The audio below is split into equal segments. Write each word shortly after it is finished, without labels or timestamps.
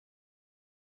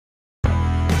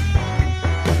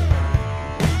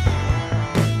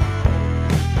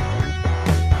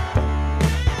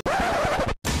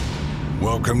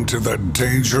Welcome to the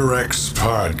Danger X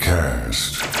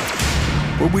Podcast,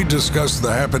 where we discuss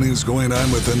the happenings going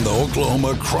on within the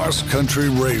Oklahoma Cross Country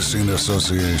Racing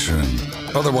Association,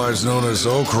 otherwise known as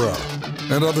OCRA,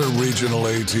 and other regional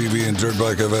ATV and dirt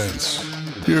bike events.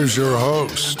 Here's your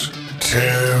host,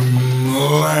 Tim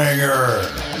Langer.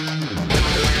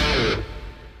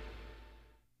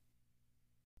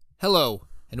 Hello,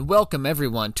 and welcome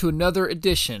everyone to another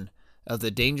edition of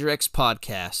the Danger X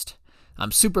Podcast.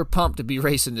 I'm super pumped to be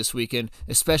racing this weekend,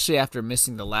 especially after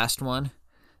missing the last one.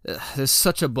 It's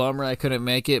such a bummer I couldn't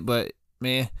make it, but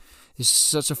man, it's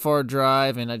such a far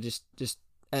drive, and I just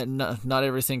not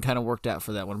everything kind of worked out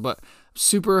for that one. But I'm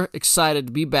super excited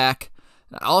to be back.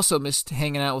 I also missed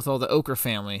hanging out with all the Ochre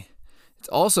family. It's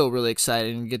also really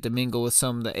exciting to get to mingle with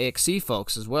some of the AXC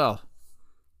folks as well.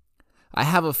 I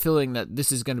have a feeling that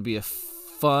this is going to be a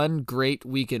fun, great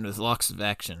weekend with lots of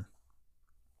action.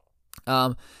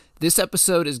 This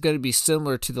episode is going to be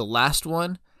similar to the last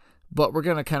one, but we're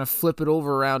going to kind of flip it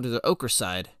over around to the Ochre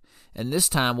side. And this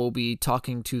time we'll be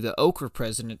talking to the Ochre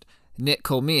president, Nick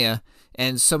Colmia,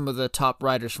 and some of the top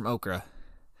riders from Ochre.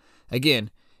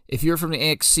 Again, if you're from the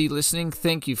AXC listening,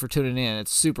 thank you for tuning in.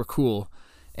 It's super cool.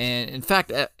 And in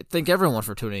fact, thank everyone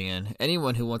for tuning in.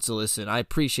 Anyone who wants to listen, I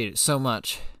appreciate it so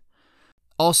much.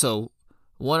 Also,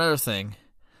 one other thing,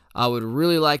 I would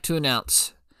really like to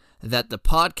announce that the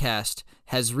podcast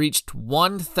has reached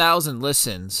 1,000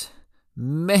 listens.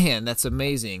 Man, that's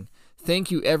amazing. Thank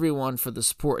you everyone for the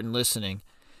support and listening.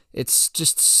 It's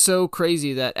just so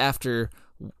crazy that after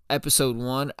episode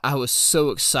 1, I was so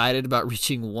excited about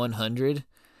reaching 100.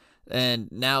 And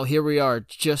now here we are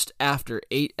just after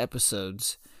 8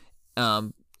 episodes.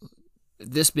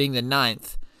 This being the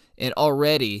 9th, and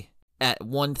already at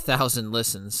 1,000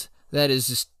 listens. That is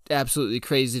just absolutely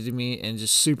crazy to me and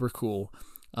just super cool.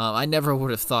 I never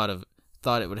would have thought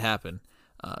it would happen.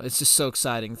 It's just so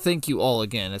exciting. Thank you all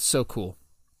again. It's so cool.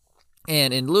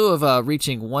 And in lieu of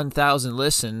reaching 1,000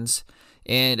 listens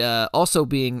and also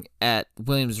being at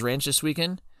Williams Ranch this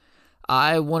weekend,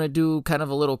 I want to do kind of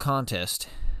a little contest.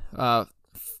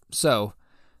 So,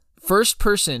 first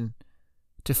person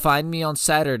to find me on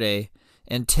Saturday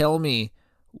and tell me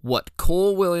what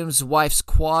Cole Williams' wife's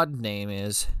quad name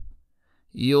is,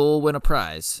 you'll win a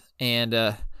prize.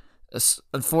 And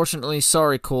unfortunately,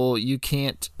 sorry Cole, you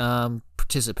can't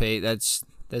participate. That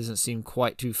doesn't seem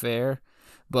quite too fair,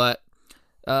 but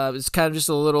it's kind of just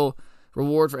a little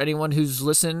reward for anyone who's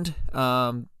listened.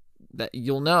 That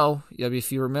you'll know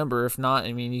if you remember. If not,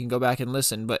 I mean, you can go back and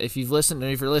listen. But if you've listened,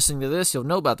 and if you're listening to this, you'll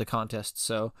know about the contest.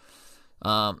 So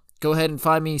go ahead and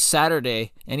find me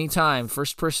Saturday anytime.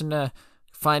 First person to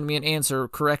find me an answer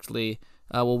correctly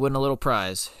will win a little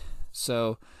prize.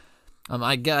 So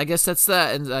I guess that's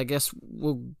that, and I guess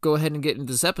we'll go ahead and get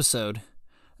into this episode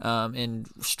and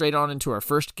straight on into our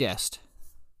first guest.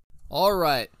 All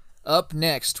right, up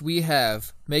next we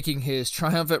have, making his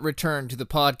triumphant return to the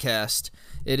podcast,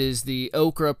 it is the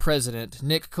Ochre president,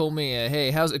 Nick Colmia.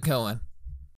 Hey, how's it going?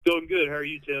 Going good. How are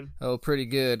you, Tim? Oh, pretty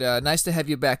good. Nice to have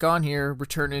you back on here,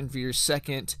 returning for your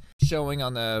second showing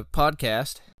on the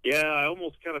podcast. Yeah, I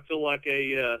almost kind of feel like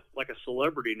a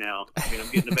celebrity now. I mean, I'm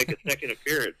getting to make a second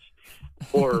appearance,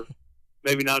 or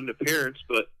maybe not an appearance,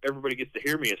 but everybody gets to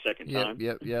hear me a second time.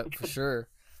 Yep, for sure.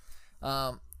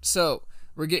 So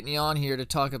we're getting you on here to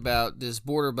talk about this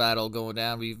border battle going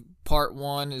down. Part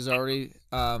 1 is already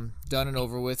done and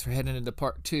over with. We're heading into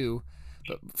part 2.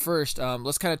 But first,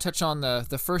 let's kind of touch on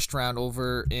the first round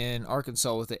over in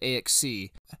Arkansas with the AXC.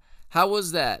 How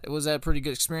was that? Was that a pretty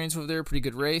good experience over there? Pretty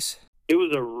good race? It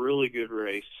was a really good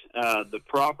race. The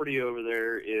property over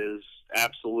there is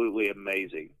absolutely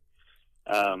amazing.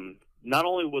 Not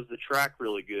only was the track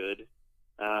really good,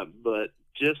 but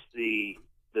just the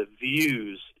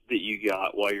views that you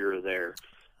got while you were there.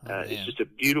 It's just a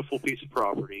beautiful piece of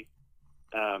property.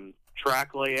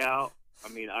 Track layout. I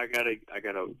mean, I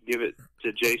gotta give it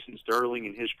to Jason Sterling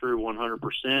and his crew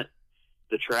 100%.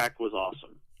 The track was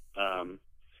awesome.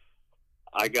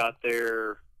 I got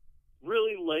there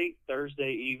really late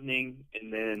Thursday evening,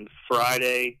 and then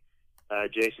Friday,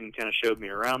 Jason kind of showed me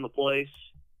around the place,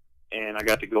 and I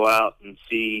got to go out and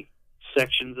see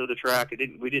sections of the track.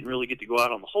 We didn't really get to go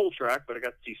out on the whole track, but I got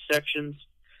to see sections,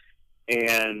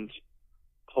 and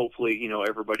hopefully,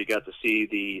 everybody got to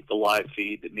see the live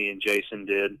feed that me and Jason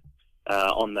did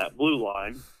on that blue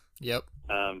line. Yep.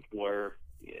 Where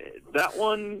that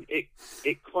one,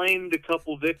 it claimed a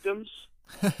couple victims.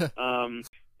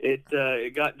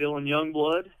 It got Dylan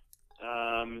Youngblood.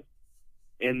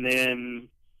 And then,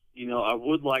 I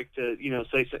would like to,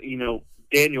 say,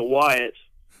 Daniel Wyatt,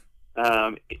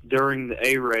 during the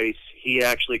A race, he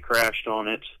actually crashed on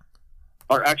it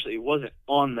or actually it wasn't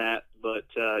on that, but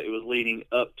it was leading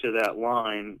up to that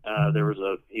line.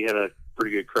 He had a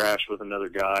pretty good crash with another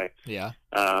guy. Yeah.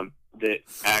 That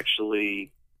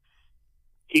actually,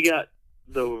 he got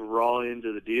the raw end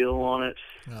of the deal on it.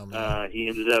 Oh, man. He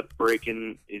ended up broke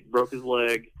his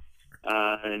leg,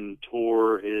 and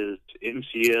tore his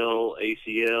MCL,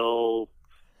 ACL,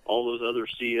 all those other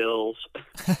CLs.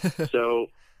 So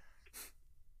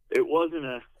it wasn't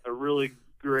a really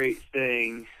great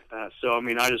thing. So, I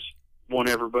mean, I just want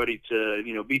everybody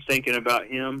to, be thinking about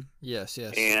him. Yes.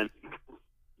 And,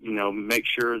 make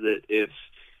sure that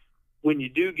when you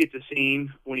do get to see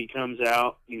him, when he comes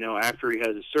out, after he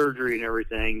has his surgery and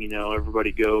everything,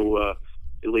 everybody go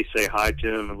at least say hi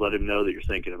to him and let him know that you're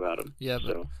thinking about him. Yeah,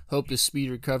 so hope the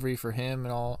speed recovery for him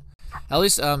and all. At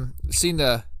least seen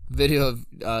the video of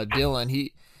Dylan.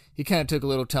 He kind of took a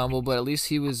little tumble, but at least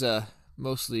he was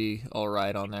mostly all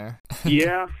right on there.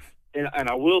 Yeah, and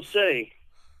I will say,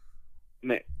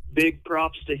 man, big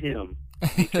props to him,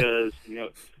 because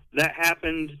that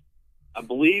happened. I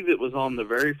believe it was on the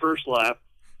very first lap,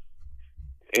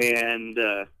 and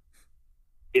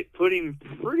it put him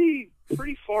pretty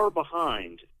far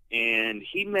behind, and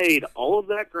he made all of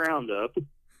that ground up,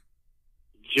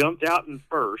 jumped out in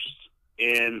first,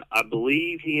 and I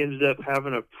believe he ended up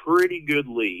having a pretty good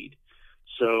lead.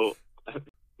 So,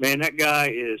 man, that guy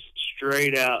is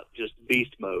straight out just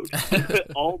beast mode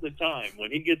all the time.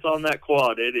 When he gets on that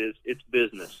quad, it's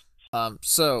business.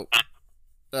 So,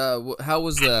 how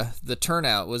was the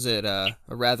turnout? Was it a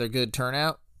rather good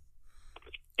turnout?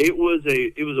 It was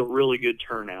a really good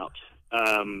turnout.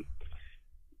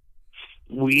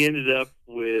 We ended up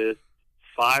with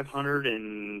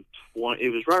 520. It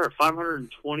was right at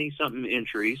 520 something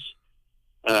entries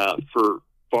for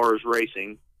far as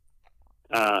racing,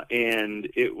 and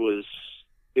it was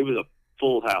a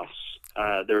full house.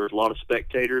 There was a lot of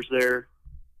spectators there,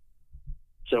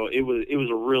 so it was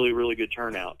a really, really good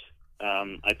turnout.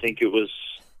 I think it was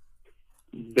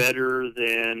better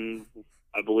than,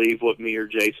 I believe, what me or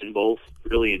Jason both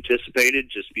really anticipated,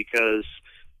 just because,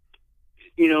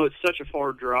 it's such a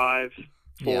far drive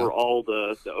for all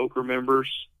the Ochre members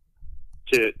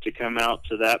to come out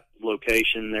to that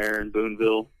location there in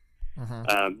Boonville.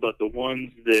 Mm-hmm. But the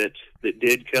ones that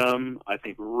did come, I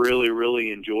think really,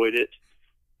 really enjoyed it.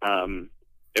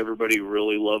 Everybody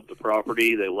really loved the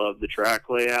property. They loved the track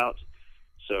layout.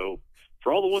 So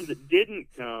for all the ones that didn't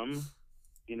come,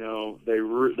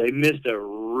 they missed a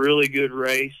really good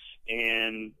race,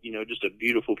 and just a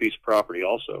beautiful piece of property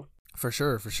also. For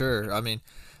sure. I mean,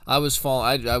 I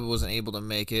wasn't able to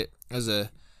make it. It was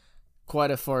quite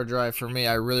a far drive for me.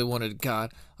 I really wanted,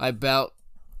 God, I about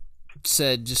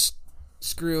said just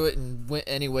screw it and went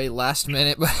anyway last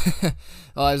minute, but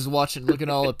I was looking at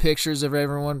all the pictures of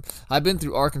everyone. I've been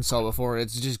through Arkansas before, and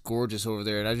it's just gorgeous over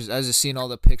there, and I was just seeing all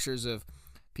the pictures of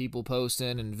people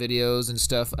posting and videos and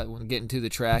stuff when getting to the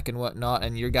track and whatnot,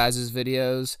 and your guys'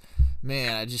 videos.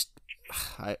 Man,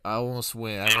 I almost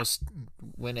went. I almost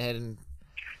went ahead and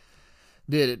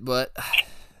did it, but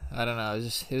I don't know.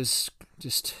 It was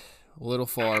just a little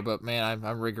far, but man,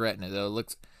 I'm regretting it though. It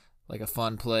looked like a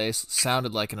fun place.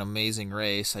 Sounded like an amazing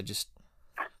race.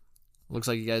 Looks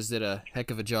like you guys did a heck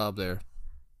of a job there.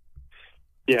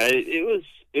 Yeah, it was.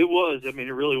 I mean,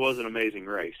 it really was an amazing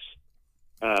race.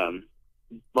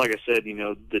 Like I said,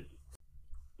 to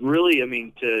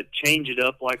change it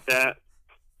up like that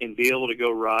and be able to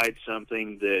go ride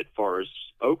something that, far as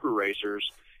Ochre racers,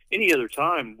 any other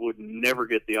time would never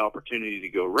get the opportunity to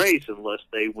go race unless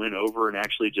they went over and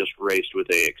actually just raced with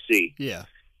AXC. Yeah.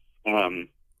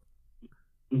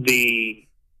 The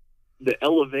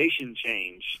elevation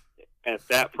change at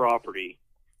that property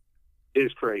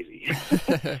is crazy.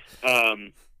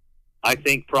 I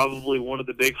think probably one of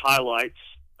the big highlights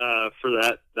for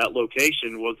that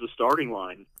location was the starting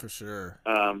line. For sure.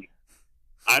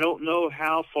 I don't know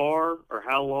how far or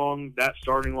how long that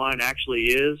starting line actually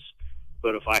is,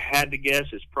 but if I had to guess,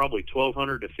 it's probably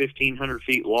 1,200 to 1,500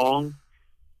 feet long,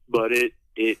 but it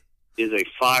is a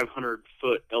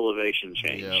 500-foot elevation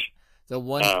change. Yep.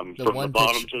 From the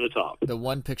bottom to the top. The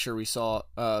one picture we saw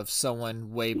of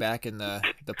someone way back in the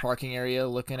parking area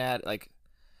looking at,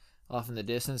 off in the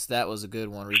distance, that was a good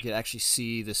one where you could actually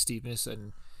see the steepness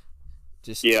and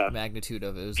just magnitude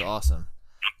of it. It was awesome.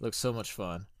 Looks so much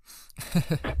fun.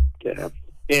 Yeah.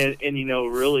 And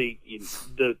really,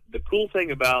 the cool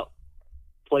thing about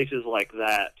places like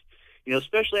that,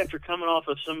 especially after coming off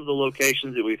of some of the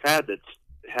locations that we've had that's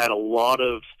had a lot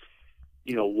of,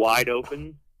 wide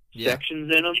open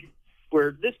sections in them,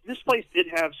 where this place did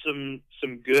have some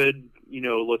good,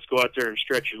 let's go out there and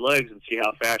stretch your legs and see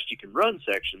how fast you can run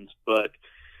sections. But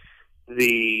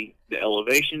the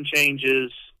elevation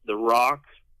changes, the rock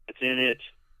that's in it,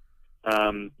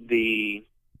 the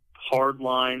hard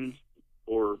lines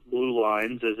or blue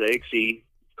lines, as AXE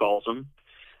calls them.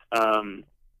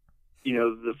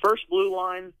 The first blue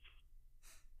line,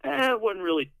 it wasn't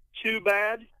really too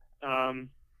bad.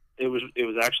 It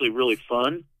was actually really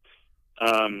fun.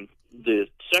 The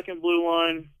second blue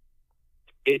line,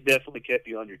 it definitely kept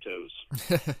you on your toes.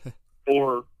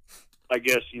 Or, I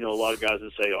guess, a lot of guys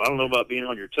would say, I don't know about being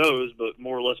on your toes, but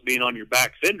more or less being on your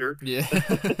back fender. Yeah.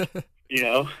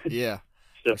 Yeah,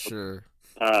 so, for sure.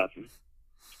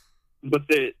 But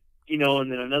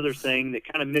and then another thing that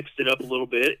kind of mixed it up a little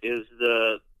bit is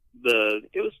it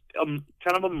was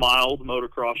kind of a mild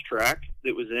motocross track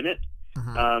that was in it.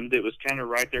 That was kind of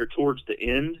right there towards the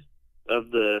end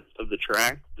of the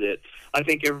track. That I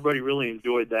think everybody really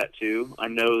enjoyed that too. I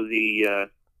know the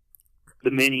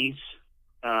minis,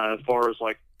 as far as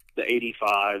like the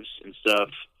 85s and stuff,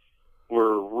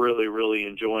 were really, really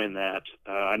enjoying that.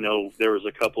 I know there was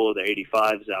a couple of the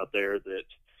 85s out there that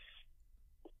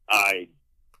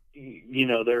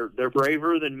they're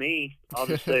braver than me. I'll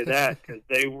just say that, because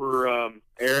they were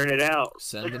airing it out,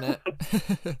 sending it.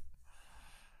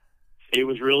 It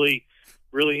was really,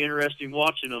 really interesting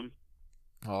watching them.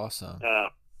 Awesome.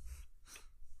 But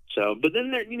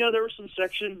then there were some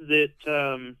sections that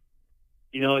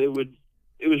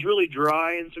it was really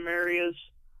dry in some areas,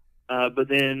 but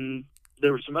then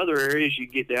there were some other areas you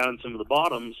get down in some of the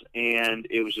bottoms, and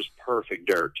it was just perfect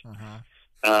dirt.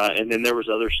 And then there was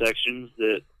other sections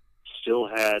that still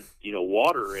had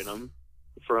water in them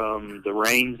from the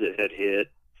rains that had hit,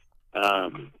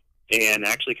 and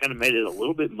actually kind of made it a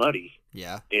little bit muddy.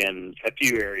 Yeah. In a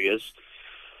few areas.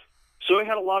 So it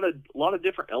had a lot of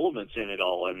different elements in it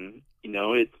all, and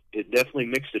it definitely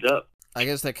mixed it up. I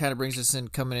guess that kind of brings us in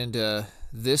coming into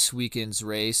this weekend's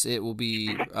race. It will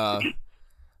be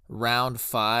round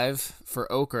 5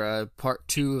 for Okra, part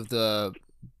 2 of the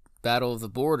Battle of the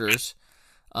Borders.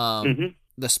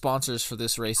 The sponsors for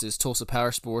this race is Tulsa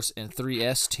Power Sports and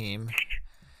 3S Team.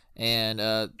 And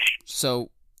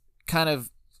so kind of,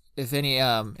 if any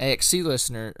AXC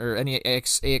listener or any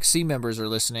AXC members are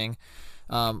listening,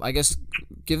 I guess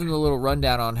give them a little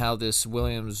rundown on how this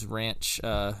Williams Ranch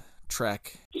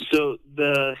track. So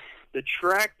the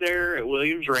track there at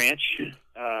Williams Ranch,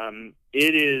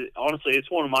 it is honestly,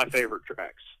 it's one of my favorite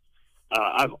tracks.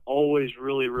 I've always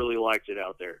really, really liked it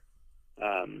out there.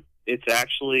 It's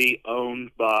actually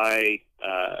owned by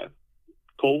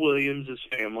Cole Williams'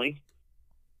 family,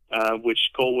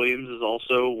 which Cole Williams is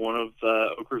also one of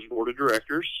Okra's board of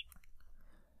directors.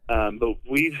 But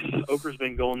Okra's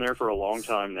been going there for a long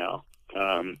time now,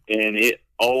 and it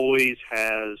always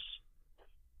has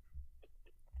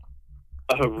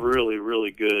a really,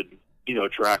 really good,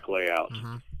 track layout.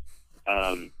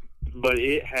 But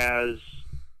it has,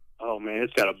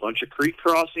 it's got a bunch of creek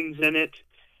crossings in it.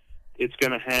 It's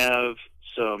going to have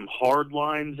some hard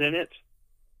lines in it.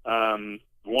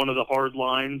 One of the hard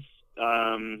lines,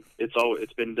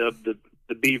 it's been dubbed the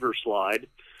Beaver Slide,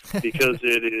 because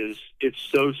it's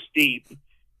so steep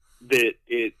that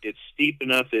it's steep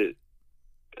enough that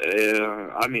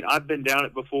I've been down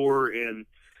it before, and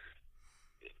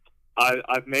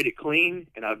I've made it clean,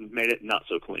 and I've made it not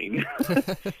so clean.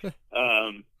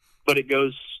 But it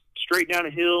goes straight down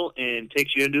a hill and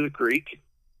takes you into the creek.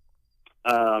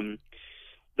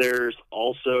 There's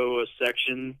also a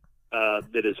section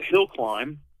that is a hill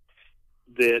climb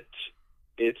that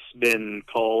it's been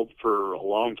called for a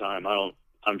long time.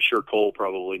 I'm sure Cole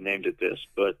probably named it this,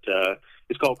 but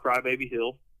it's called Crybaby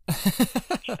Hill.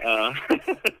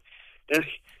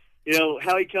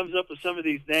 How he comes up with some of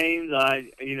these names,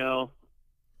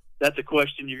 that's a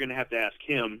question you're going to have to ask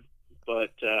him.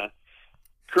 But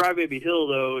Crybaby Hill,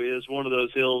 though, is one of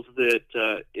those hills that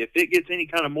if it gets any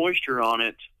kind of moisture on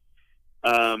it,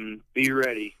 be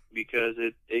ready, because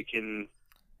it can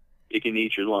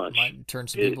eat your lunch. Might turn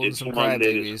some people into some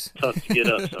crybabies. It's tough to get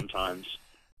up sometimes.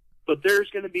 But there's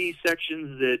going to be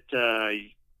sections that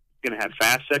going to have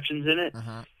fast sections in it.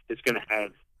 It's going to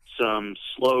have some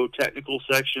slow technical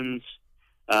sections,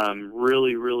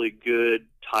 really, really good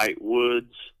tight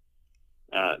woods.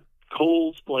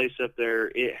 Cole's place up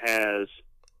there, it has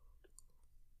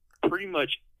pretty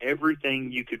much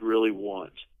everything you could really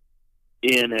want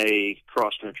in a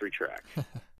cross-country track.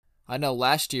 I know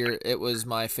last year it was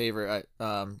my favorite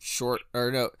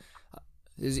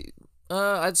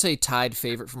I'd say tied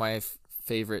favorite for my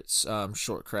favorites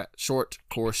short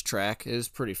course track. It was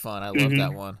pretty fun. I love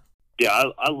that one. Yeah,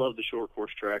 I love the short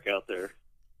course track out there.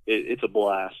 It's a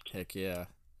blast. Heck yeah.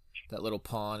 That little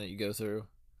pond that you go through.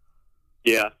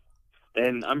 Yeah.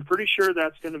 And I'm pretty sure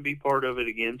that's going to be part of it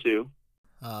again, too.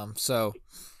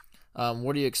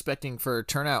 What are you expecting for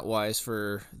turnout wise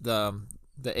for the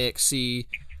AXC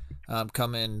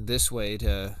coming this way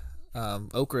to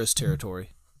Okra's territory?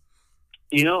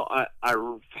 You know,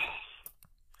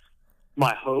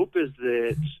 my hope is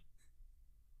that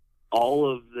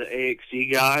all of the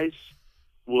AXC guys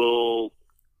will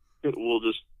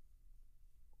just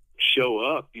show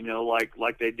up, you know,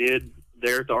 like they did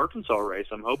there at the Arkansas race.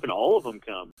 I'm hoping all of them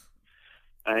come.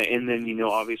 And then, you know,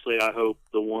 obviously I hope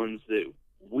the ones that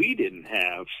we didn't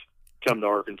have come to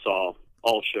Arkansas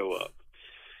all show up.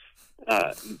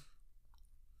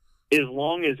 As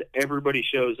long as everybody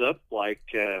shows up like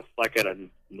at a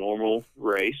normal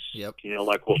race, yep. You know,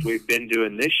 like what we've been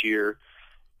doing this year,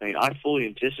 I mean, I fully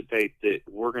anticipate that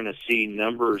we're going to see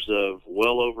numbers of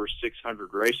well over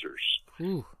 600 racers,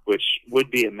 Ooh. Which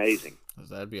would be amazing.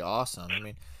 That'd be awesome. I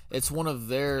mean, it's one of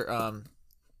their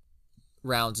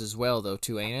rounds as well, though,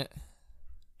 too, ain't it?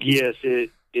 Yes,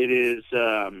 it is.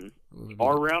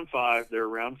 Our round 5, they're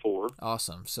round 4.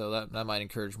 Awesome. So that might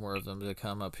encourage more of them to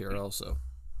come up here also.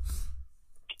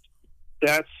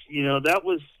 That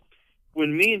was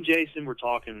when me and Jason were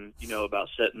talking, you know, about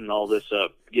setting all this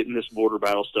up, getting this border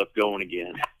battle stuff going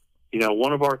again. You know,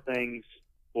 one of our things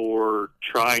for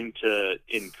trying to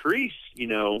increase, you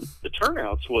know, the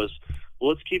turnouts was, well,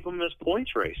 let's keep them as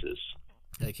points races.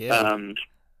 Heck yeah.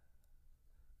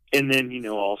 And then, you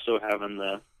know, also having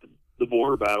the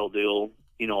border battle deal,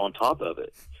 you know, on top of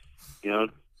it, you know,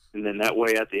 and then that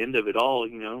way at the end of it all,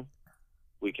 you know,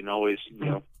 we can always, you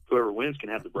know, whoever wins can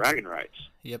have the bragging rights.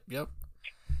 Yep.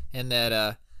 And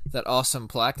that awesome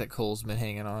plaque that Cole's been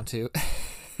hanging on to.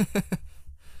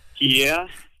 Yeah.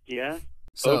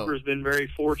 So, Okra's been very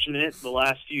fortunate the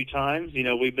last few times. You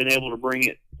know, we've been able to bring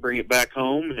it back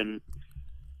home, and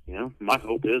you know, my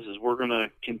hope is we're going to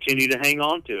continue to hang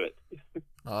on to it.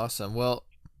 Awesome. Well,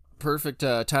 perfect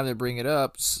time to bring it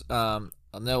up. I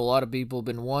know a lot of people have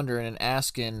been wondering and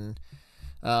asking.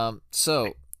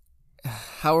 So,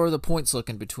 how are the points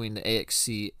looking between the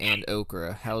AXC and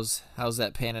Okra? How's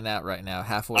that panning out right now,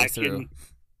 halfway through?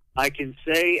 I can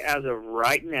say as of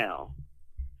right now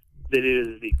that it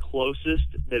is the closest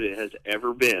that it has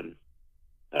ever been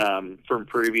from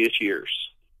previous years.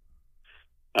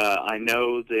 I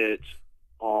know that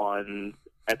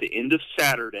at the end of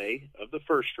Saturday of the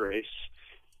first race,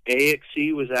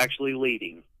 AXC was actually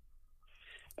leading.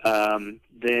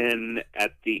 Then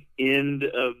at the end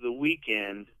of the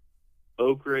weekend,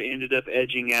 Okra ended up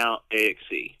edging out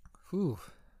AXC. Whew,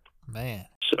 man.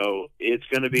 So it's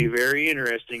going to be very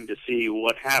interesting to see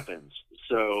what happens.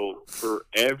 So for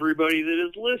everybody that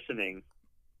is listening,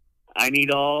 I need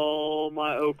all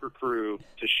my Okra crew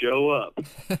to show up.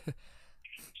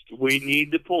 We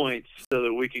need the points so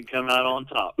that we can come out on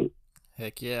top.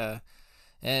 Heck yeah.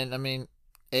 And, I mean,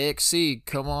 AXC,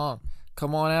 come on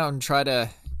out and try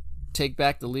to take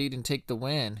back the lead and take the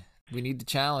win. We need the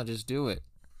challenges. Do it.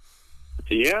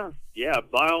 Yeah,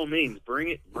 by all means, bring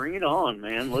it on,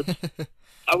 man.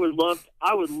 I would love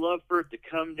for it to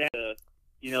come down to,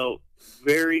 you know,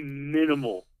 very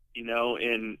minimal, you know,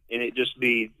 and it just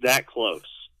be that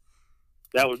close.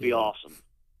 That would be awesome.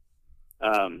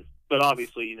 But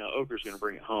obviously, you know, Okra's going to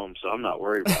bring it home, so I'm not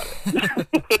worried about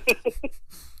it.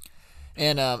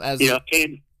 And as you know,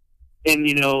 and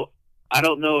you know, I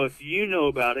don't know if you know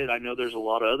about it. I know there's a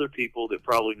lot of other people that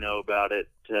probably know about it.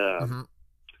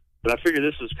 But I figured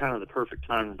this was kind of the perfect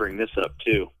time to bring this up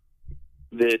too.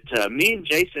 That me and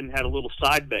Jason had a little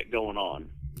side bet going on.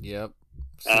 Yep.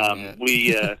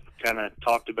 We kind of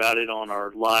talked about it on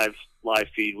our live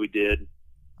feed we did,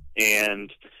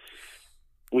 and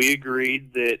we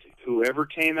agreed that whoever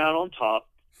came out on top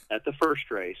at the first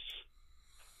race,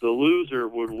 the loser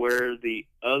would wear the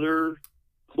other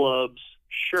club's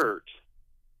shirt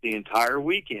the entire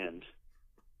weekend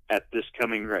at this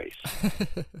coming race.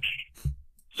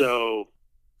 So,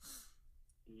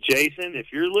 Jason,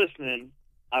 if you're listening,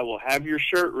 I will have your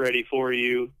shirt ready for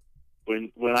you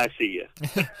when I see you.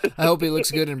 I hope he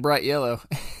looks good in bright yellow.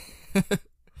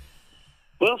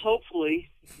 Well,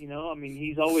 hopefully, you know, I mean,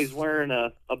 he's always wearing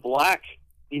a black,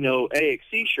 you know,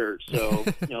 AXC shirt, so,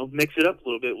 you know, mix it up a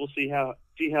little bit. We'll see how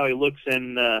he looks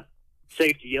in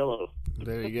safety yellow.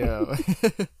 There you go.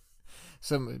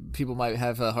 Some people might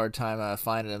have a hard time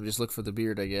finding him. Just look for the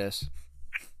beard, I guess.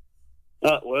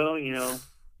 Well, you know,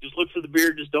 just look for the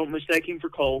beard. Just don't mistake him for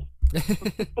Cole.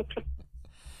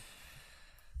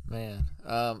 Man.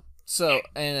 So,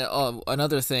 and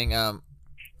another thing,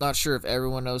 not sure if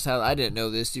everyone knows how. I didn't know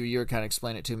this. You were kind of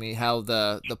explaining it to me how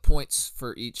the points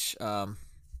for each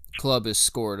club is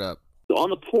scored up. So on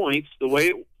the points, the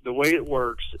way it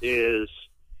works is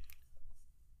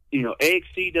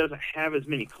AXC doesn't have as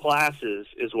many classes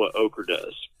as what Ochre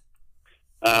does.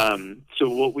 So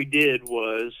what we did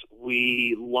was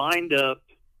we lined up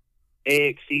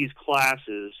AXC's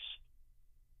classes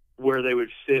where they would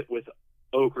fit with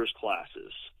Ochre's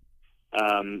classes.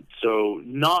 So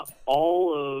not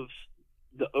all of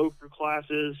the Ochre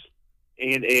classes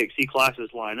and AXC classes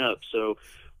line up. So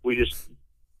we just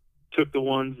took the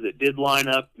ones that did line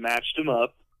up, matched them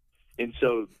up. And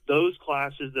so those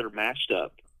classes that are matched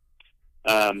up,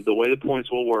 the way the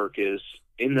points will work is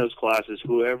in those classes,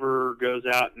 whoever goes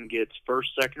out and gets first,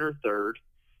 second, or third.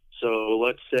 So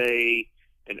let's say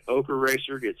an Ochre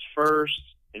racer gets first,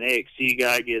 an AXC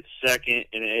guy gets second,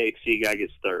 and an AXC guy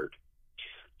gets third.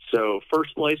 So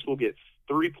first place will get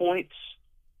 3 points,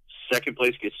 second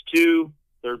place gets 2,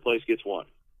 third place gets 1.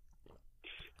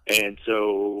 And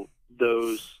so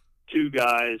those 2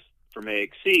 guys from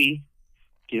AXC,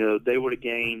 they would have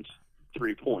gained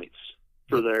 3 points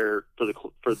for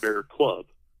their club.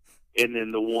 And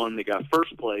then the one that got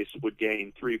first place would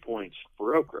gain 3 points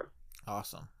for Ochre.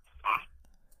 Awesome.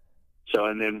 So,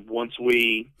 and then once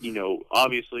we,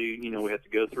 obviously, we have to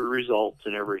go through results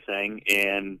and everything,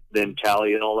 and then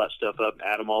tally all that stuff up,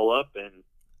 add them all up, and,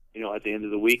 at the end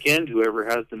of the weekend, whoever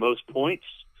has the most points,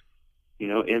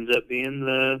 ends up being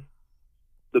the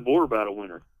border battle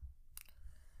winner.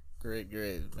 Great.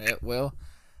 Yeah, well,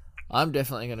 I'm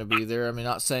definitely going to be there. I mean,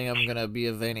 not saying I'm going to be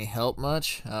of any help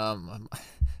much.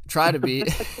 Try to be,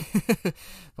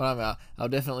 but I'll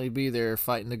definitely be there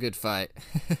fighting the good fight.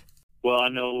 Well, I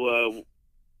know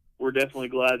we're definitely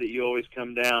glad that you always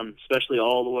come down, especially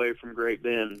all the way from Great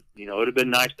Bend. It would have been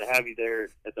nice to have you there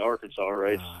at the Arkansas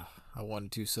race. I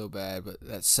wanted to so bad, but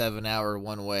that 7-hour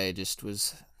one way just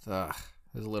was a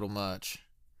little much.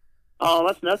 Oh,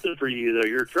 that's nothing for you, though.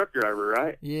 You're a truck driver,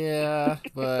 right? Yeah,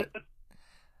 but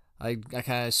I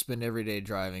kind of spend every day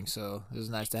driving, so it was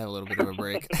nice to have a little bit of a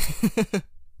break.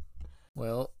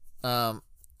 Well,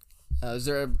 is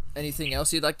there anything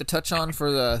else you'd like to touch on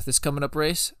for this coming up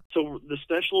race? So the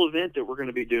special event that we're going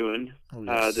to be doing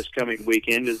yes. This coming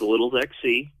weekend is the Littles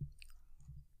XC.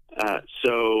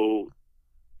 So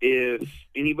if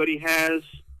anybody has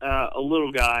a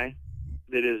little guy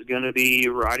that is going to be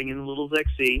riding in the Littles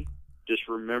XC, just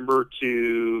remember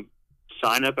to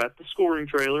sign up at the scoring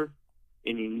trailer,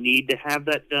 and you need to have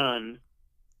that done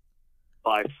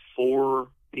by 4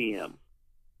 p.m.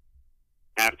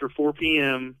 After 4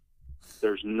 p.m.,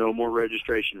 there's no more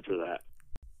registration for that.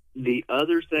 The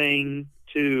other thing,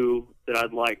 too, that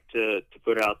I'd like to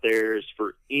put out there is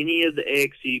for any of the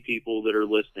AXC people that are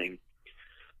listening,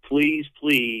 please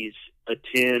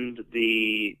attend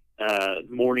the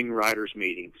morning riders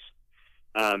meetings.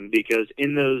 Because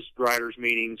in those riders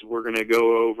meetings, we're going to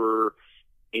go over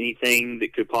anything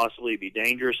that could possibly be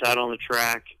dangerous out on the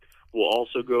track. We'll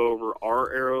also go over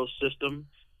our arrow system,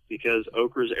 because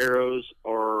Ochre's arrows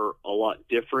are a lot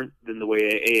different than the way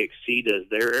AXC does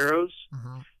their arrows.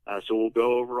 Mm-hmm. So we'll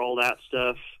go over all that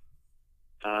stuff.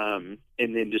 And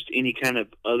then just any kind of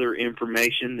other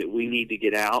information that we need to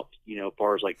get out, as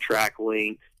far as like track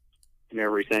length and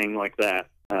everything like that.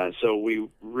 So we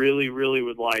really, really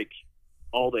would like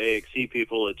all the AXC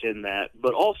people to attend that,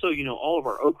 but also, all of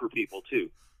our Ochre people too.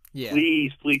 Yeah.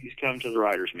 Please come to the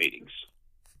riders meetings.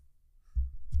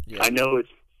 Yeah. I know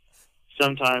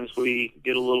sometimes we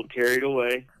get a little carried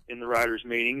away in the riders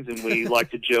meetings and we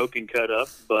like to joke and cut up,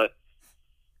 but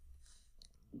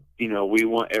we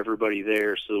want everybody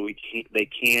there so they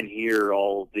can hear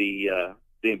all the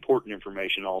important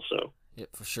information also. Yeah,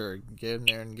 for sure. Get in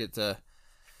there and get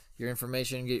your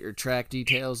information, get your track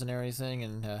details and everything,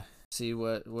 and see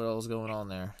what all's going on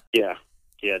there. Yeah,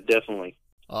 definitely.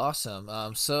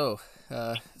 Awesome. So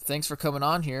thanks for coming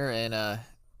on here and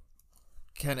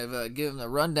kind of giving a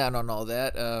rundown on all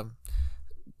that.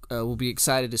 We'll be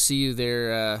excited to see you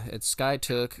there at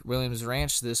Skytook Williams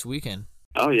Ranch this weekend.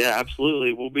 Oh, yeah,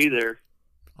 absolutely. We'll be there.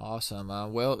 Awesome.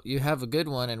 Well, you have a good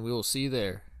one, and we will see you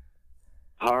there.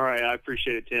 All right. I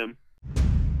appreciate it, Tim.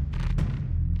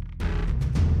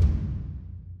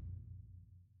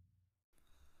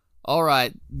 All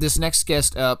right. This next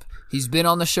guest up, he's been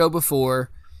on the show before.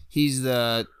 He's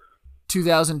the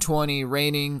 2020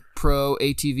 reigning pro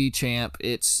ATV champ.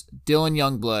 It's Dylan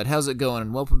Youngblood. How's it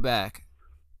going? Welcome back.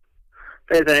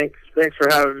 Hey, thanks. Thanks for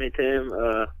having me, Tim.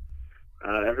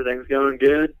 Everything's going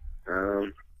good.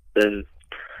 Been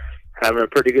having a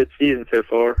pretty good season so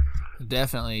far.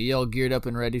 Definitely. You all geared up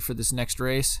and ready for this next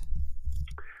race?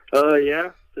 Yeah.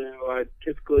 So I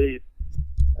typically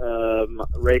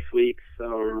race weeks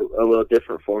are a little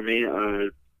different for me. I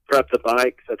prep the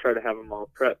bikes. I try to have them all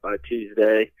prepped by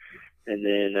Tuesday, And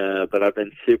then, but I've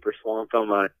been super swamped on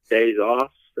my days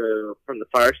off, so from the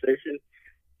fire station.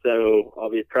 So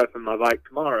I'll be prepping my bike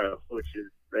tomorrow, which is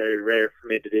very rare for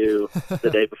me to do the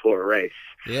day before a race.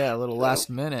 Yeah, a little last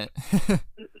minute.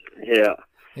 Yeah.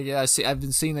 Yeah, I've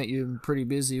been seeing that you've been pretty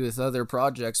busy with other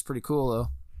projects. Pretty cool, though.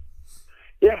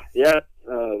 Yeah.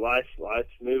 Life's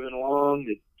moving along.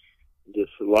 And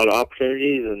just a lot of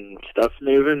opportunities and stuff's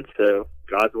moving. So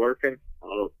God's working.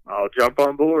 I'll jump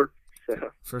on board.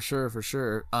 So. For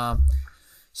sure.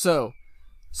 So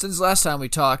since last time we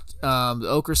talked, the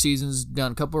Okra season's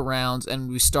done a couple of rounds, and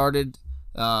we started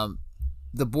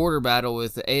the border battle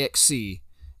with the AXC,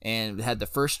 and had the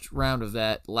first round of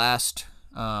that last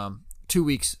 2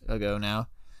 weeks ago now.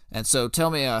 And so tell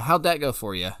me, how'd that go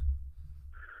for you?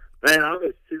 Man, I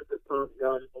was super pumped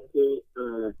going into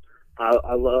it.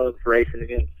 I love racing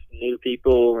against new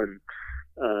people, and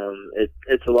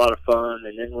it's a lot of fun.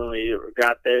 And then when we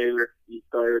got there, you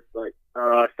started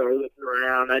I started looking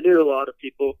around. I knew a lot of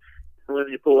people. When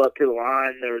you pull up to the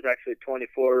line, there was actually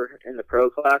 24 in the pro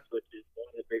class, which is one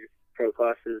of the biggest pro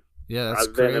classes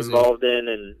I've been involved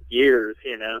in years.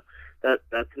 You know,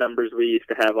 that's numbers we used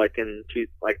to have in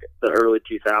the early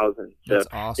 2000s. So that's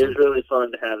awesome. It was really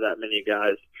fun to have that many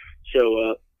guys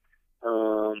show up.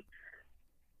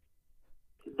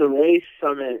 The race,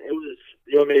 it was.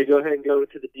 You want me to go ahead and go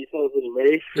to the details of the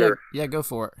race? Yeah, go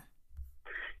for it.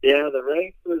 Yeah, the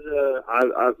race was.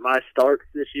 My starts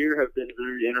this year have been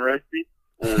very interesting.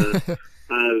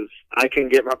 I can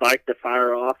get my bike to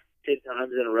fire off 10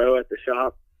 times in a row at the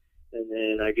shop, and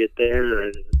then I get there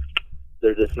and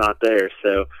they're just not there.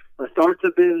 So my starts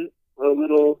have been a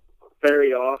little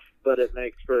very off, but it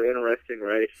makes for an interesting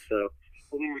race. So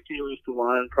I think we can reach the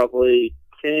line probably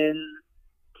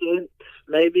 10th,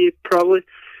 maybe probably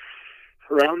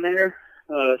around there.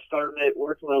 Starting it,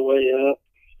 working my way up.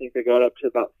 I think I got up to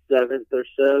about 7th or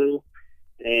so,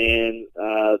 and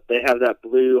they have that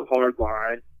blue hard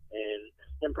line. And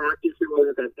in practice, it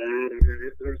wasn't that bad. I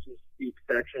mean, there were some steep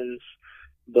sections,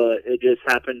 but it just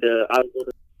happened to. I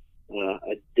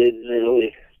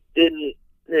didn't.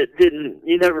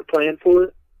 You never plan for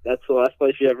it. That's the last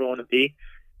place you ever want to be.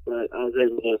 But I was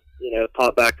able to,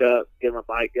 pop back up, get my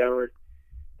bike going.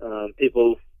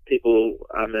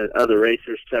 Other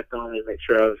racers checked on me and make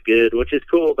sure I was good, which is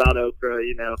cool about Okra.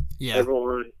 Yeah.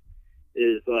 Everyone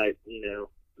is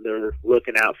they're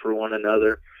looking out for one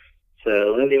another.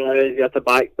 So anyway, got the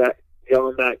bike back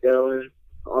going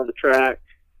on the track.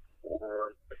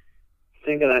 I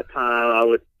think at that time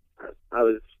I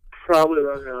was probably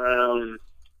running around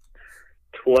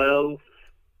 12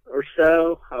 or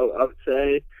so, I would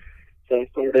say. So I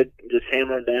started just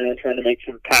hammering down, trying to make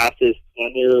some passes. I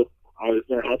knew I was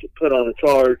going to have to put on a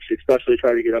charge, especially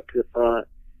try to get up to the front.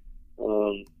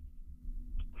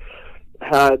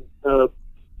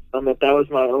 That was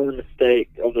my own mistake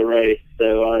of the race.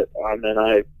 So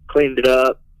I cleaned it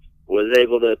up, was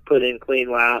able to put in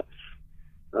clean laps,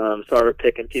 started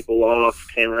picking people off,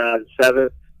 came around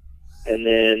 7th, and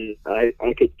then I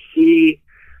could see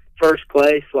first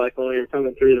place, when we were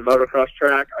coming through the motocross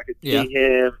track, I could see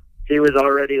him. He was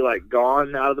already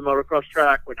gone out of the motocross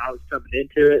track when I was coming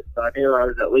into it, so I knew I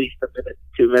was at least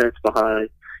 2 minutes behind.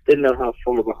 Didn't know how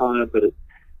far behind, but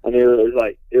I knew it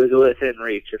was within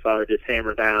reach if I would just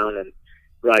hammer down and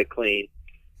ride clean.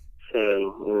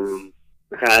 So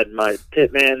had my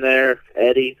pit man there,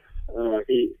 Eddie.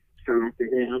 He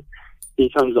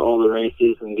comes to all the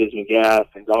races and gives me gas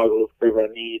and goggles, whatever I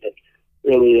need. And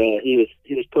really,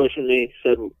 he was pushing me.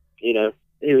 Said, he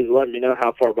was letting me know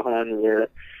how far behind we were.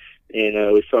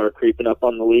 And we started creeping up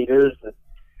on the leaders, and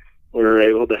we were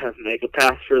able to make a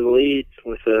pass for the leads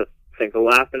with I think a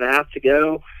lap and a half to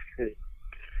go. And,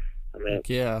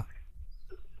 yeah,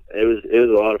 it was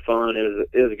a lot of fun. It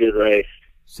was a good race.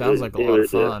 Sounds like a lot of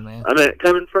fun, man.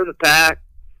 Coming from the back,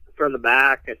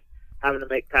 and having to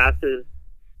make passes.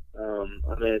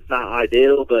 It's not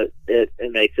ideal, but it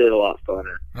makes it a lot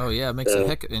funner. Oh yeah, it makes a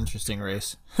heck of an interesting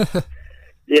race.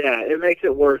 Yeah, it makes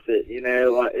it worth it.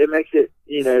 It makes it.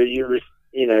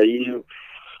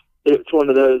 It's one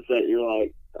of those that you're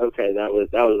like, okay, that was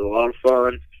a lot of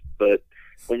fun. But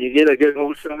when you get a good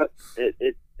hole shot,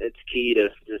 it's key to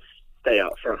just stay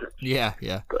out front. Yeah.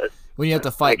 But when you have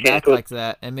to fight back like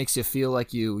that, it makes you feel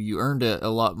like you earned it a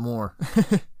lot more.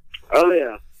 Oh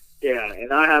yeah,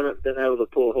 and I haven't been able to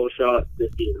pull a hole shot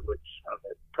this year, which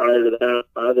prior to that,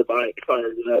 my other bike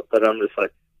fired it up, but I'm just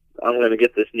like, I'm going to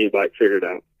get this new bike figured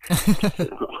out.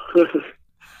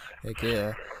 Heck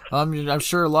yeah. I'm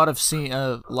sure a lot of us seen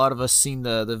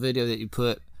the video that you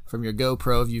put from your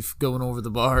GoPro of you going over the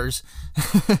bars.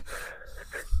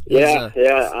 Yeah,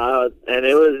 and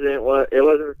it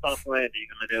wasn't a soft landing.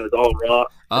 I mean, it was all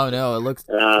rock. Oh no, it looked.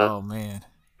 Oh man.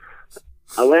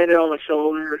 I landed on my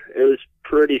shoulder. It was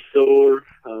pretty sore.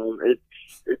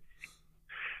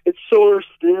 It's sore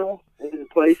still in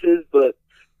places, but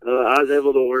I was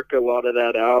able to work a lot of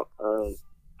that out.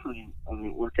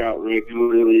 Work out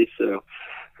regularly, so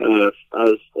I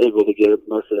was able to get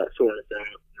most of that soreness out.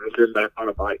 I've been back on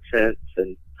a bike since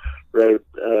and rode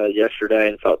yesterday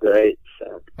and felt great.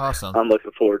 So awesome. I'm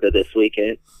looking forward to this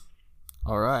weekend.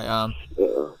 All right.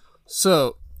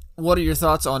 So, what are your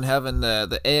thoughts on having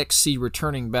the AXC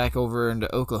returning back over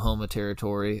into Okra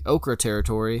territory,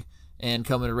 and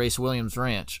coming to race Williams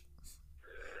Ranch?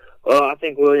 Well, I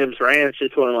think Williams Ranch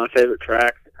is one of my favorite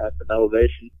tracks. It has some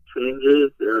elevation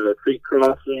changes. There's a creek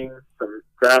crossing, some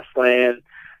grassland.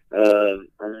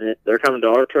 They're coming to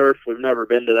our turf. We've never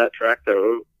been to that track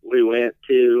that we went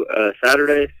to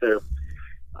Saturday, so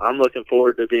I'm looking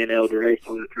forward to being able to race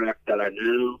on the track that I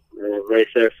know. Race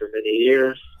there for many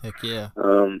years. Heck yeah.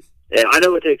 And I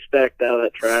know what to expect out of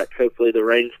that track. Hopefully the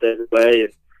rain stays away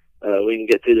and we can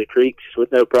get through the creeks with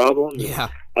no problem. Yeah.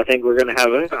 I think we'll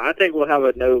have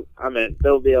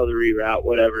they'll be able to reroute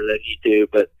whatever they need to,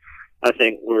 but I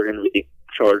think we're going to be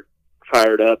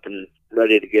fired up and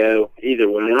ready to go either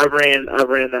way. I've ran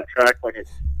that track when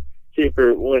it's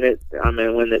when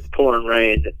it's pouring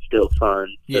rain, it's still fun.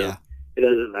 So yeah. It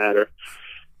doesn't matter.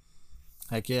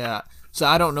 Heck yeah. So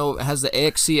I don't know, has the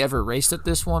AXC ever raced at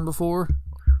this one before?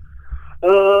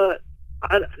 No,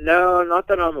 not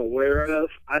that I'm aware of.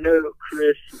 I know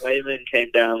Chris Wayman came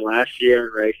down last year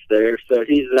and raced there, so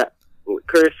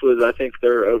Chris was, I think,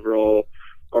 their overall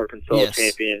Arkansas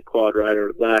champion quad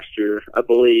rider last year, I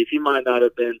believe. He might not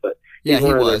have been, but he's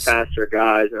one of their faster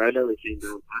guys, and I know he came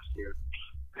down last year,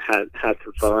 had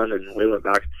some fun, and we went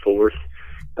back and forth.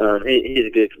 He's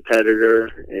a good competitor,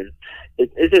 and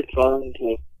it's just fun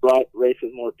to race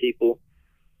with more people.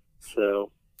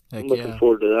 So I'm looking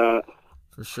forward to that.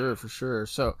 For sure.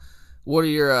 So, what are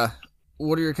your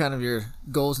kind of your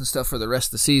goals and stuff for the rest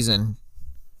of the season?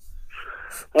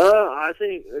 I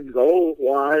think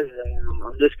goal-wise,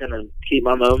 I'm just going to keep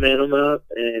my momentum up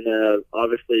and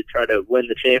obviously try to win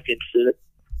the championship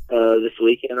this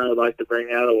weekend. I would like to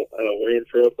bring out a win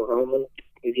for Oklahoma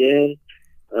again.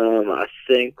 I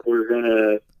think we're going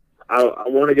to – I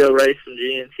want to go race some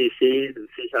GNCCs and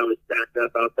see how we stacked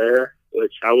up out there,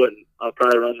 which I wouldn't – I'll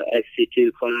probably run the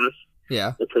XC2 class.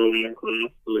 Yeah. The program class.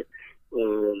 But,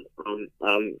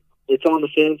 it's on the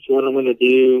fence what I'm going to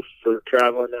do for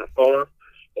traveling that far.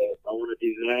 So I want to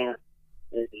do that.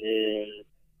 And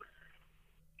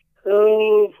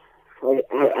then,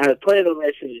 I plan on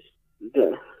racing,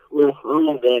 well, I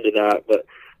won't go into that, but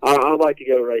I'd like to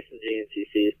go racing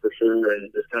GNCCs for sure and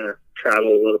just kind of travel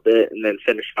a little bit and then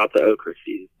finish out the Okra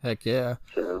season. Heck yeah.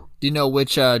 So, do you know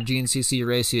which GNCC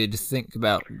race you'd think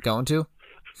about going to?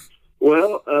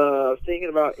 Well, I was thinking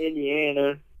about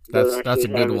Indiana. That's a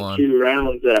good one. 2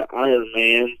 rounds at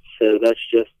Ironman, so that's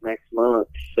just next month.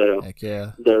 So heck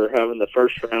yeah. They're having the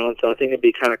first round, so I think it'd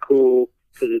be kind of cool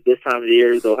because at this time of the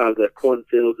year they'll have the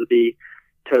cornfields to be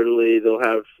they'll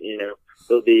have,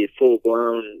 they'll be full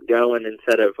blown going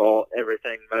instead of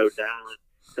everything mowed down.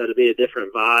 So it'll be a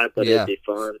different vibe, but it'd be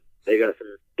fun. They got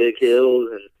some big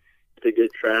hills and it's a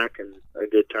good track and a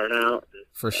good turnout.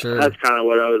 For sure. That's kind of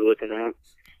what I was looking at.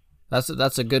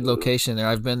 That's a good location there.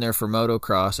 I've been there for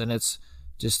motocross, and it's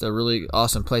just a really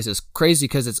awesome place. It's crazy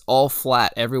because it's all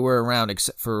flat everywhere around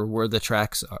except for where the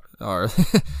tracks are.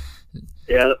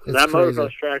 Yeah, that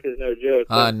motocross track is no joke.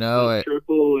 I know it.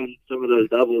 Triple and some of those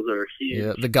doubles are huge.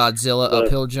 Yeah, the Godzilla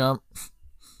uphill jump.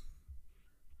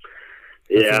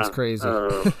 That's crazy.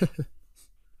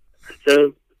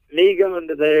 So me going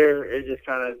to there, it just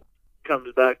kind of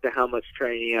comes back to how much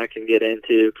training I can get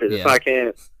into. Because if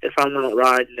I'm not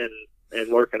riding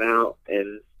and working out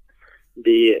and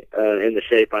be in the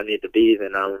shape I need to be,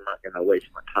 then I'm not going to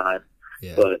waste my time.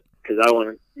 Yeah. But because I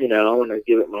want to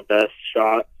give it my best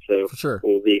shot. So for sure.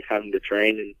 We'll be having to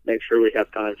train and make sure we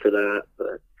have time for that.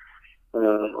 But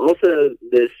also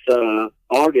this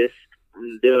August,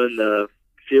 I'm doing the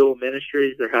Fuel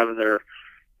Ministries. They're having their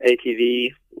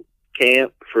ATV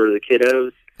camp for the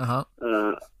kiddos.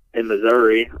 In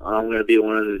Missouri. I'm going to be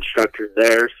one of the instructors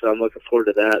there, so I'm looking forward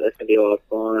to that. That's going to be a lot of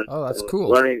fun. Oh, that's cool.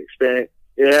 Learning experience.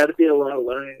 Yeah, it'll be a lot of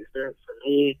learning experience for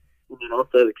me, and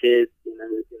also the kids. We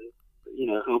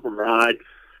can, help them ride.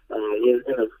 You're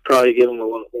going to probably give them a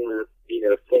lot more,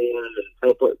 fun and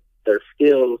help with their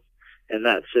skills, and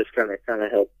that's just going to kind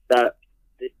of help that.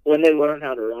 When they learn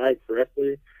how to ride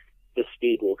correctly, the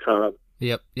speed will come.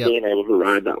 Yep. Being able to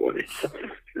ride that way. So,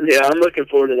 yeah, I'm looking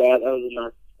forward to that. That was a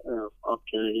nice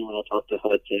opportunity when I talked to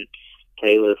Hudson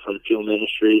Taylor from Fuel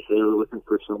Ministries. They were looking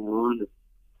for someone.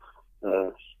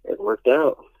 It worked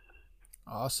out.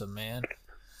 Awesome, man.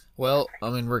 Well, I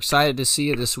mean, we're excited to see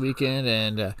you this weekend,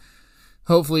 and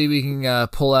hopefully we can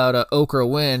pull out a Okra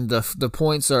win. The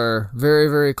points are very,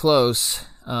 very close.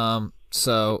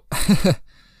 So.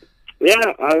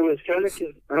 Yeah, I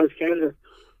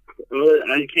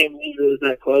can't believe it was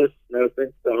that close. No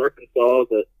offense to Arkansas,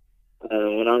 but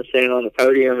when I'm standing on the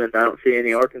podium and I don't see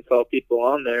any Arkansas people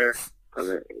on there, I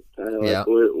mean, it's kind of like,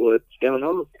 what's going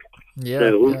on? Yeah,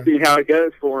 so we'll see how it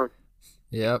goes for them.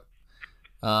 Yep.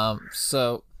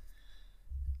 So,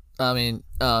 I mean,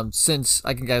 since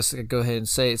I can go ahead and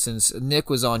say it, since Nick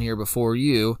was on here before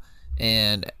you,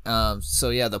 and so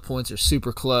yeah, the points are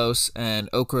super close, and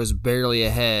Okra's barely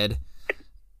ahead,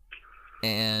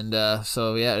 and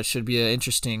so yeah, it should be an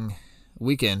interesting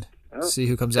weekend. Oh, see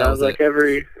who comes out with like it.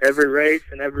 Every race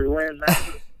and every win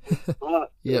matters.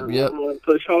 Yep.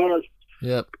 Push hard.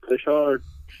 Yep. Push hard.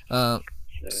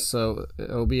 So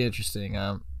it'll be interesting.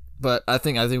 But I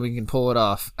think we can pull it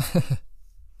off.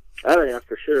 Oh yeah,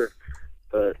 for sure.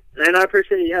 But and I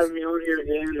appreciate you having me on here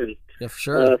again. And yeah, for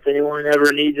sure. If anyone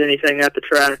ever needs anything at the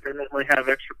track, I normally have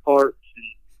extra parts,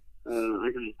 and I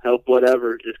can help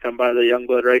whatever. Just come by the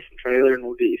Youngblood Racing trailer, and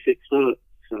we'll get you fixed up.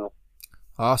 So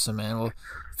awesome, man. Well,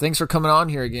 thanks for coming on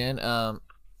here again. I'm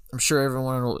sure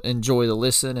everyone will enjoy the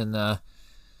listen. And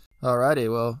alrighty,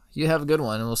 well, you have a good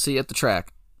one, and we'll see you at the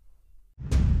track.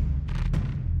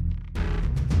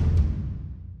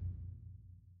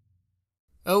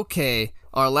 Okay,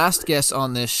 our last guest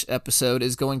on this episode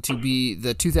is going to be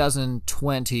the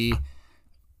 2020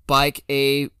 Bike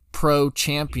A Pro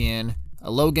champion,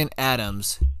 Logan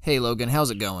Adams. Hey, Logan, how's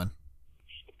it going?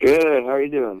 Good. How are you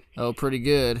doing? Oh, pretty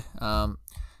good.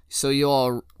 So you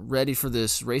all ready for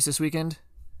this race this weekend?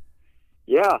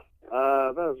 Yeah,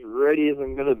 about as ready as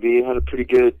I'm going to be. Had a pretty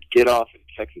good get-off in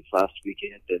Texas last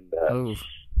weekend, and I've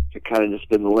kind of just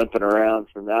been limping around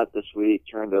from that this week,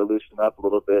 trying to loosen up a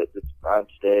little bit. It's Prime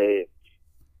Day,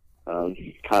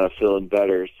 kind of feeling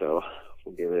better, so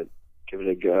we'll give it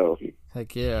a go.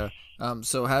 Heck yeah.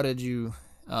 So how did you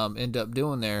end up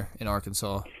doing there in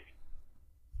Arkansas?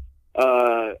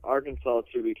 Arkansas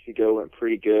 2 weeks ago went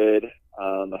pretty good.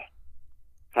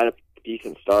 Had a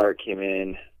decent start, came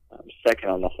in second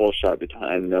on the whole shot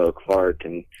behind Noah Clark,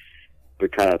 and we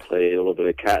kind of played a little bit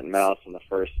of cat and mouse on the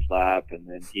first lap, and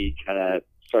then he kind of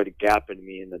started gapping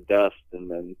me in the dust, and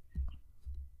then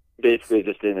basically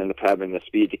just didn't end up having the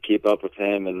speed to keep up with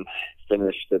him, and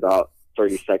finished about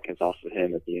 30 seconds off of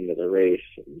him at the end of the race.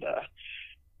 And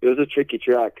it was a tricky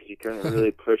track because you couldn't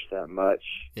really push that much.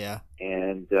 Yeah.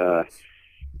 And,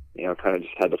 kind of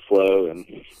just had to flow and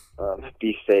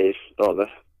be safe with all the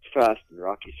fast and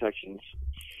rocky sections.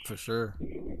 For sure.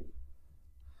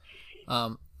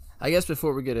 I guess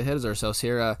before we get ahead of ourselves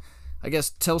here, I guess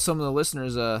tell some of the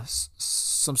listeners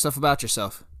some stuff about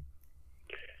yourself.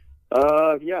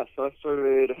 Yeah, so I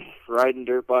started riding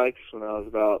dirt bikes when I was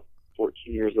about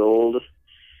 14 years old,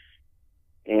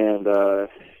 and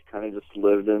kind of just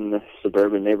lived in the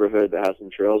suburban neighborhood that has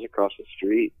some trails across the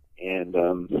street, and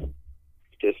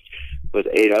just was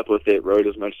ate up with it, rode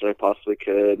as much as I possibly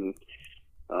could, and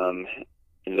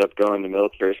ended up going to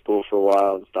military school for a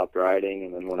while and stopped riding.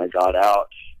 And then when I got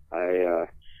out, I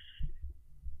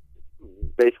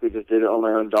basically just did it on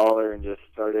my own dollar and just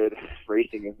started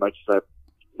racing as much as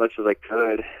I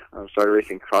could. I started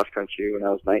racing cross country when I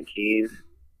was 19,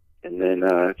 and then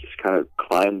just kind of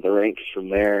climbed the ranks from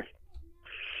there.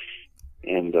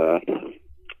 And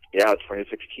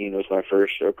 2016 was my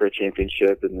first Okra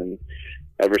championship, and then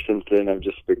ever since then I've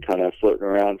just been kind of floating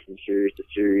around from series to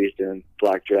series, doing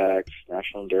blackjacks,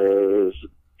 national enduros,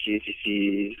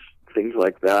 GCCs, things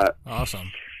like that.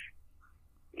 Awesome.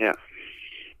 Yeah.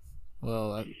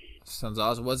 Well, that sounds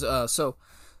awesome.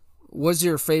 What's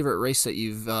your favorite race that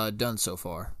you've done so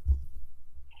far?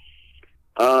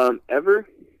 Ever?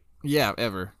 Yeah,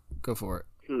 ever. Go for it.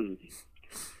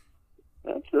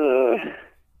 That's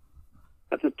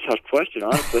a tough question,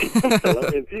 honestly.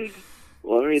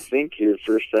 Let me think here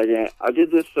for a second. I did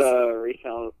this race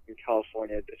out in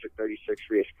California, District 36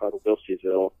 race called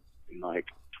Wilseyville in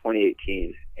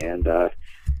 2018, and that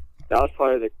was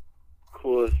probably the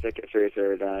coolest, thickest race I've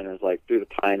ever done. It was through the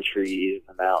pine trees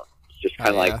and the mountains, just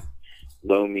kind of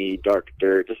loamy, dark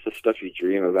dirt, just the stuff you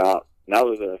dream about. And that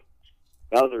was a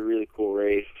really cool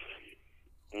race.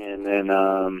 And then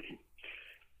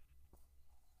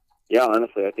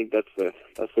honestly, I think that's the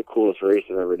coolest race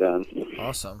I've ever done.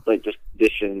 Awesome. Just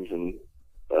conditions and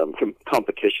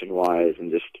competition wise,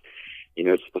 and just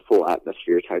just the full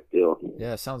atmosphere type deal.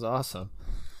 Yeah, sounds awesome.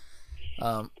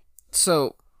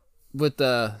 So with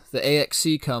the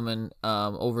AXC coming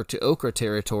over to Okra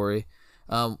territory,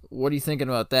 what are you thinking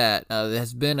about that? It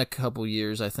has been a couple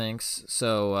years, I think.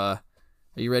 So are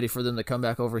you ready for them to come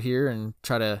back over here and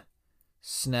try to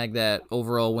snag that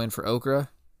overall win for Okra?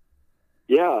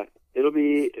 Yeah, it'll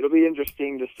be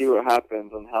interesting to see what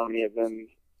happens and how many of them.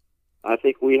 I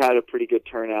think we had a pretty good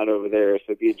turnout over there, so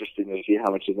it'd be interesting to see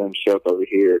how much of them show up over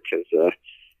here, because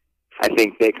I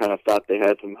think they kind of thought they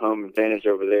had some home advantage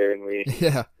over there, and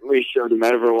we showed them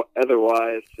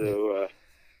otherwise. So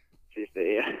see if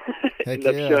they end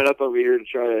up showing up over here to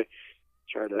try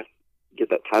to get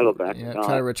that title back. Yeah,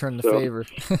 try to return the favor.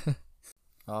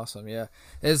 Awesome, yeah.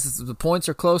 The points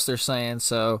are close, they're saying,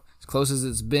 so as close as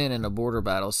it's been in a border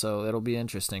battle, so it'll be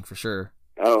interesting for sure.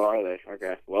 Oh, are they?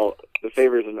 Okay. Well, the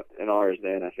favor's in ours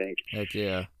then, I think. Heck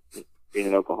yeah. Being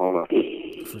in Oklahoma.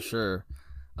 For sure.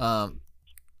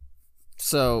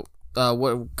 So,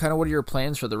 what are your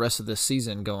plans for the rest of this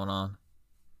season going on?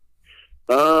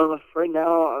 Right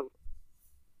now, I'm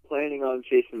planning on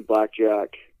chasing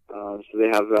Blackjack. So they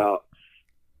have about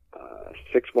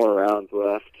 6 more rounds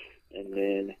left, and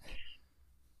then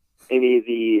any of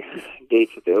the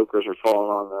dates that the Okras are falling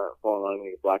on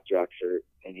the Blackjacks or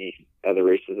any other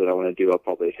races that I want to do, I'll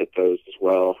probably hit those as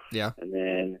well. Yeah. And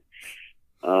then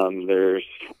I'm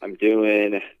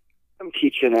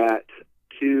teaching at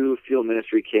 2 field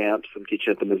ministry camps. I'm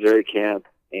teaching at the Missouri camp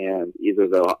and either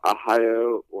the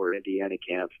Ohio or Indiana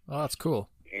camp. Oh, that's cool.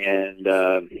 And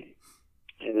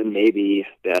then maybe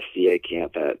the SCA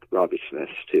camp at Robbie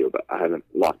Smith's too, but I haven't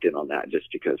locked in on that just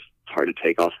because it's hard to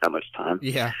take off that much time.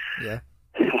 Yeah.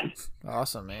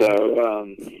 Awesome, man. So,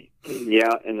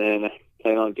 and then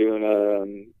plan on doing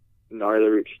a Gnarly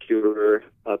Roots tour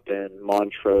up in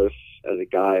Montrose as a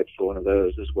guide for one of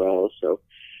those as well. So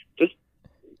just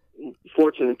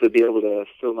fortunate to be able to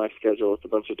fill my schedule with a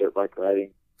bunch of dirt bike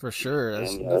riding. For sure.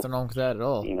 There's nothing wrong with that at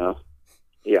all.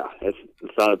 Yeah, it's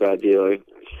not a bad deal. I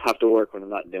have to work when I'm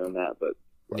not doing that, but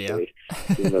luckily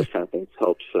doing those kind of things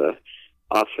helps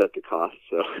offset the cost.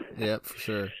 So yeah, for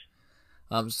sure.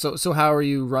 So how are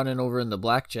you running over in the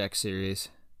Blackjack series?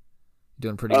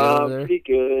 Doing pretty good over there? Pretty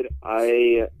good.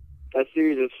 That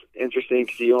series is interesting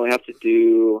because you only have to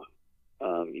do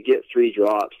you get 3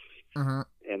 drops, and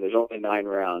there's only 9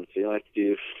 rounds, so you only have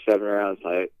to do 7 rounds.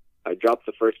 I dropped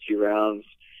the first 2 rounds.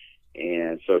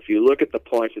 And so if you look at the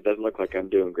points, it doesn't look like I'm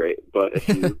doing great. But if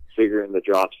you figure in the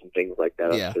drops and things like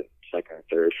that, I'm second or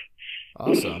third.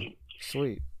 Awesome.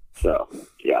 Sweet. So,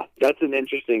 yeah, that's an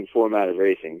interesting format of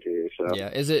racing, too. So yeah.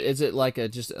 Is it like a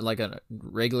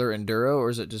regular enduro, or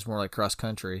is it just more like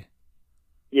cross-country?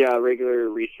 Yeah, regular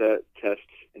reset test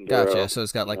enduro. Gotcha. So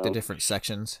it's got like the different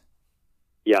sections?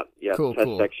 Yeah. Cool,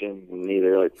 test sections in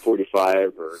either like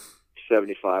 45 or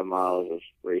 75 miles of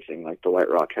racing like the White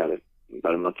Rock had it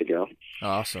about a month ago.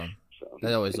 Awesome. So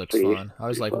that always looks fun. I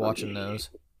always like watching those.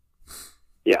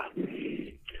 Yeah.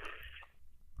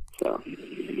 So.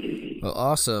 Well,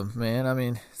 awesome, man. I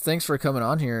mean, thanks for coming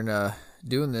on here and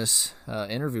doing this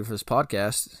interview for this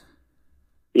podcast.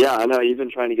 Yeah, I know. You've been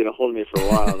trying to get a hold of me for a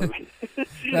while.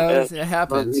 No, it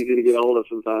happens. It's easy to get a hold of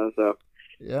sometimes. So.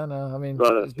 Yeah, no. I mean,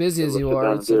 as busy as you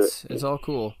are, it's all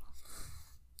cool.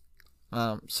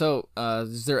 So,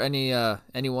 is there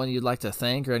anyone you'd like to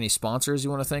thank or any sponsors you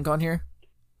want to thank on here?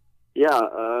 Yeah,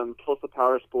 Tulsa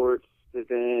Power Sports. They've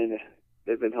been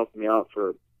helping me out for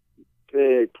a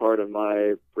big part of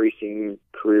my racing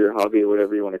career, hobby,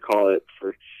 whatever you want to call it,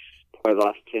 for probably the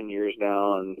last 10 years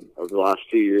now. And over the last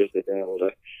few years, they've been able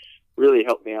to really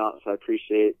help me out. So I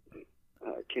appreciate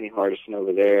Kenny Hardison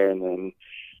over there, and then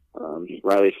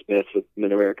Riley Smith with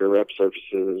Mid-America Rep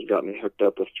Surfaces has got me hooked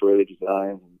up with Troy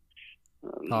Design.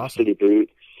 Awesome. City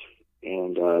Boots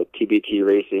and TBT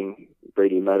Racing,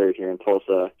 Brady Metter here in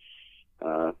Tulsa.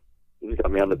 He's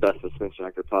got me on the best suspension I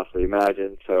could possibly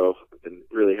imagine, so I've been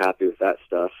really happy with that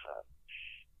stuff.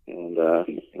 And,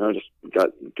 just got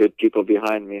good people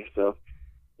behind me, so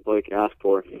that's all you can ask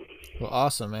for. Well,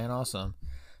 awesome, man, awesome.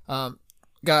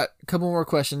 Got a couple more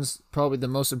questions, probably the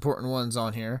most important ones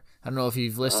on here. I don't know if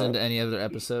you've listened to any other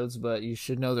episodes, but you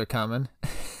should know they're coming.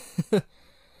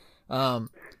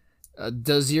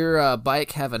 Does your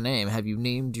bike have a name? Have you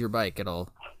named your bike at all?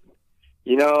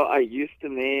 I used to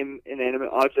name inanimate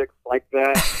objects like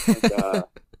that.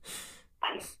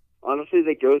 And, honestly,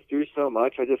 they go through so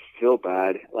much, I just feel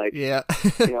bad. Like, yeah.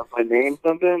 If I name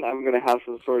something, I'm going to have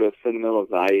some sort of sentimental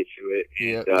value to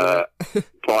it. And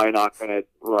probably not going to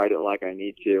ride it like I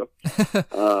need to.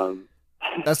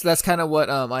 That's kind of what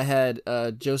I had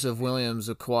Joseph Williams,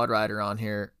 a quad rider, on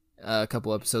here a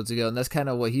couple episodes ago, and that's kind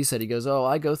of what he said. He goes,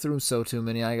 I go through so too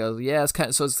many. I go, yeah, it's kind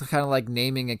of like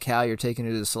naming a cow you're taking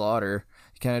to the slaughter.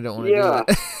 You kind of don't want to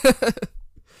do it.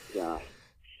 Yeah.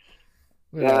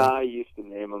 Yeah, I used to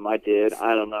name them. I did.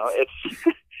 I don't know. It's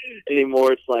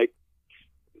anymore. It's like,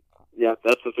 yeah,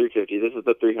 that's the 350. This is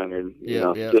the 300. You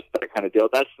know, just that kind of deal.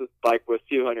 That's the bike with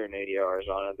 280 hours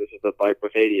on it. This is the bike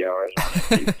with 80 hours on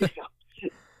it.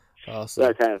 Awesome.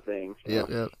 That kind of thing. So.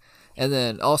 Yep. And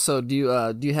then also, do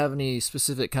you have any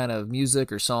specific kind of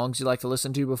music or songs you like to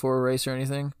listen to before a race or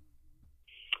anything?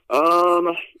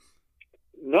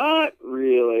 Not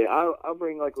really. I'll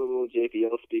bring like a little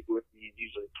JBL speaker with me and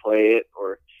usually play it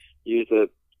or use a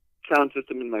sound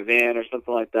system in my van or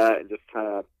something like that and just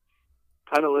kind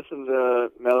of listen to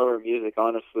mellower music,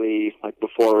 honestly, like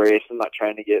before a race. I'm not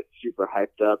trying to get super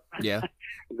hyped up. Yeah.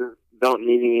 Don't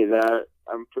need any of that.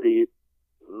 I'm pretty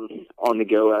on the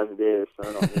go as it is, so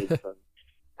I don't need some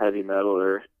heavy metal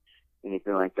or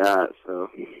anything like that. So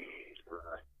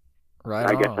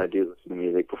I guess I do listen to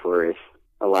music before a race.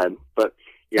 I lied. But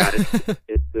yeah,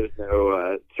 there's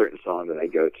no certain song that I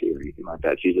go to or anything like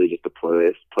that. It's usually just a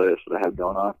playlist that I have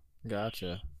going on.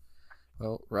 Gotcha.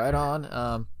 Well, right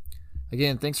on.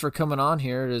 Again, thanks for coming on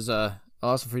here. It is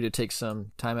awesome for you to take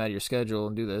some time out of your schedule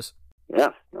and do this. Yeah,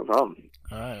 no problem.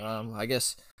 All right. I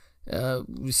guess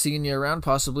we're seeing you around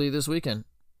possibly this weekend.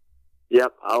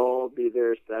 Yep, I'll be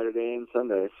there Saturday and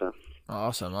Sunday. So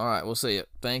awesome. All right, we'll see you.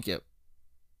 Thank you.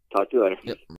 Talk to you later.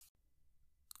 Yep.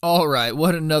 All right,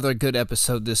 what another good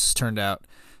episode this has turned out.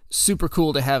 Super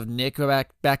cool to have Nick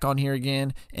back on here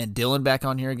again, and Dylan back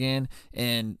on here again,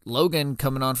 and Logan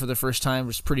coming on for the first time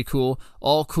was pretty cool.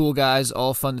 All cool guys,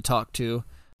 all fun to talk to,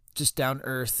 just down to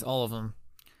earth, all of them.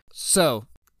 So,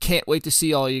 can't wait to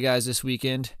see all you guys this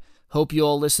weekend. Hope you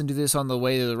all listen to this on the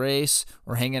way to the race,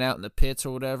 or hanging out in the pits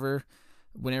or whatever,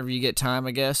 whenever you get time,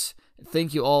 I guess.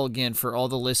 Thank you all again for all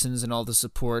the listens and all the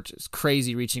support. It's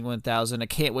crazy reaching 1,000. I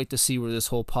can't wait to see where this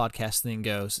whole podcast thing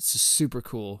goes. It's just super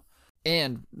cool.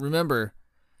 And remember,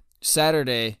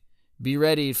 Saturday, be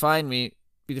ready to find me.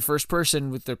 Be the first person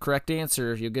with the correct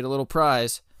answer. You'll get a little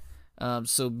prize.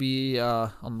 So be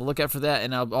on the lookout for that.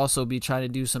 And I'll also be trying to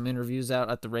do some interviews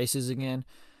out at the races again.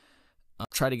 I'll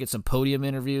try to get some podium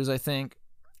interviews, I think.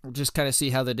 We'll just kind of see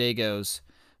how the day goes.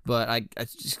 But I'm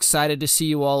excited to see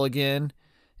you all again.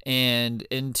 And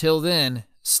until then,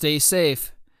 stay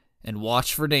safe and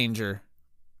watch for danger.